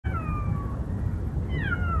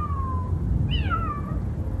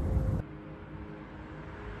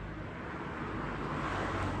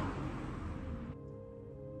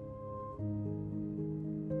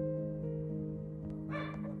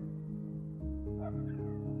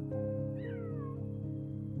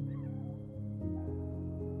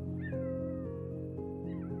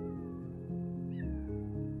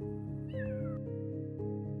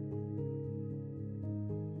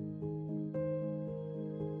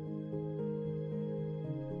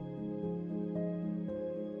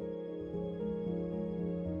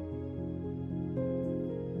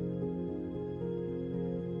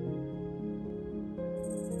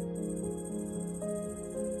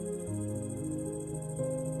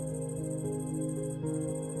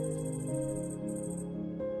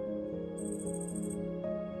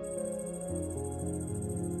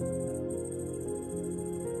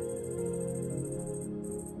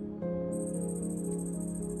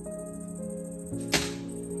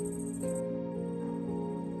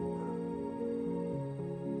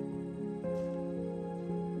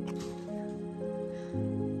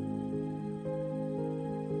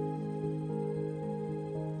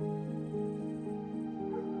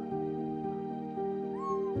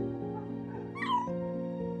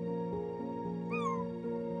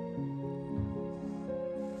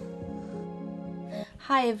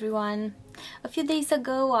Hi everyone! A few days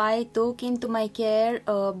ago I took into my care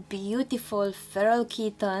a beautiful feral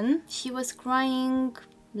kitten. She was crying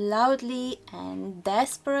loudly and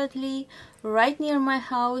desperately right near my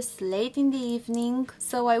house late in the evening.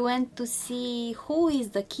 So I went to see who is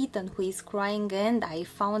the kitten who is crying, and I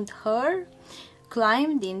found her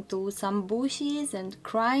climbed into some bushes and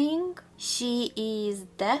crying. She is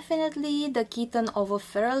definitely the kitten of a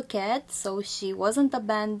feral cat, so she wasn't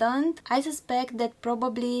abandoned. I suspect that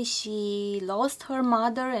probably she lost her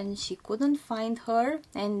mother and she couldn't find her,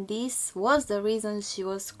 and this was the reason she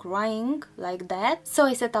was crying like that. So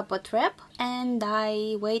I set up a trap and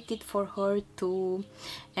I waited for her to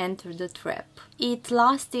enter the trap. It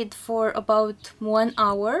lasted for about 1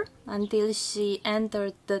 hour until she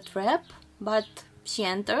entered the trap. But she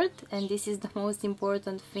entered, and this is the most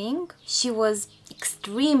important thing. She was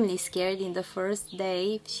extremely scared in the first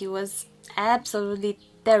day. She was absolutely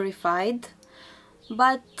terrified.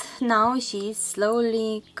 But now she is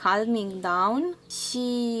slowly calming down.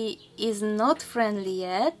 She is not friendly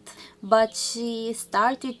yet, but she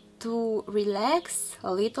started to relax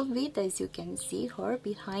a little bit, as you can see her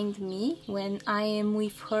behind me when I am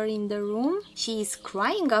with her in the room. She is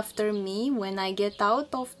crying after me when I get out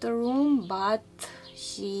of the room, but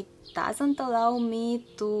she doesn't allow me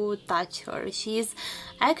to touch her. She is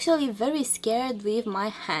actually very scared with my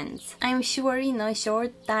hands. I'm sure in a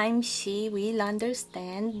short time she will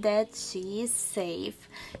understand that she is safe.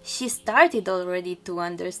 She started already to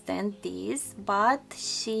understand this, but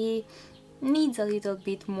she needs a little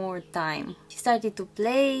bit more time. She started to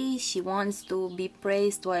play, she wants to be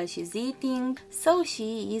praised while she's eating, so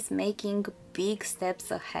she is making big steps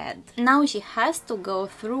ahead. Now she has to go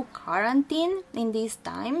through quarantine. In this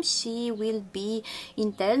time she will be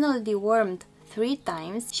internally dewormed 3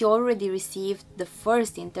 times. She already received the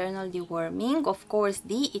first internal deworming, of course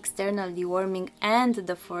the external deworming and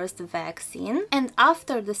the first vaccine, and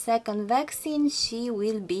after the second vaccine she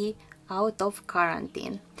will be out of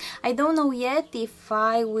quarantine. I don't know yet if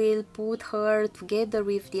I will put her together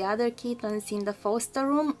with the other kittens in the foster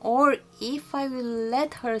room or if I will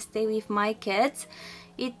let her stay with my cats.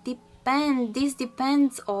 This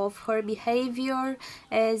depends of her behavior,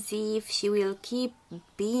 as if she will keep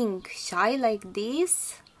being shy like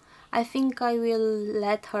this. I think I will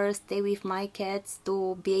let her stay with my cats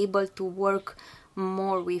to be able to work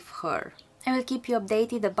more with her. I will keep you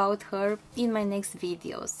updated about her in my next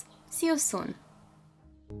videos. See you soon!